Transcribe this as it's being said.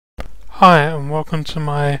Hi and welcome to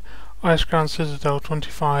my Icecrown Citadel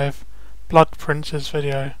 25 Blood Princes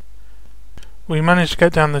video. We managed to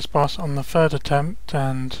get down this boss on the third attempt,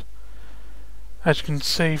 and as you can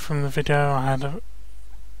see from the video I had a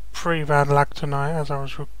pretty bad lag tonight as I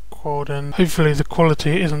was recording. Hopefully the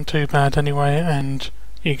quality isn't too bad anyway, and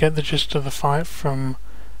you get the gist of the fight from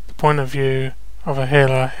the point of view of a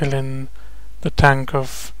healer healing the tank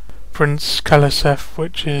of Prince Kaliseth,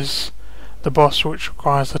 which is the boss which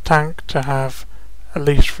requires the tank to have at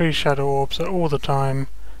least 3 shadow orbs at all the time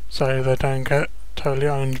so they don't get totally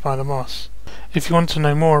owned by the boss. If you want to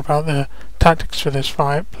know more about the tactics for this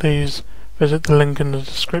fight, please visit the link in the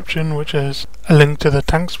description, which is a link to the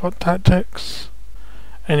tank spot tactics.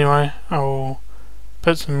 Anyway, I will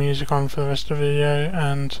put some music on for the rest of the video,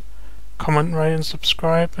 and comment, rate and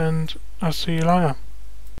subscribe, and I'll see you later.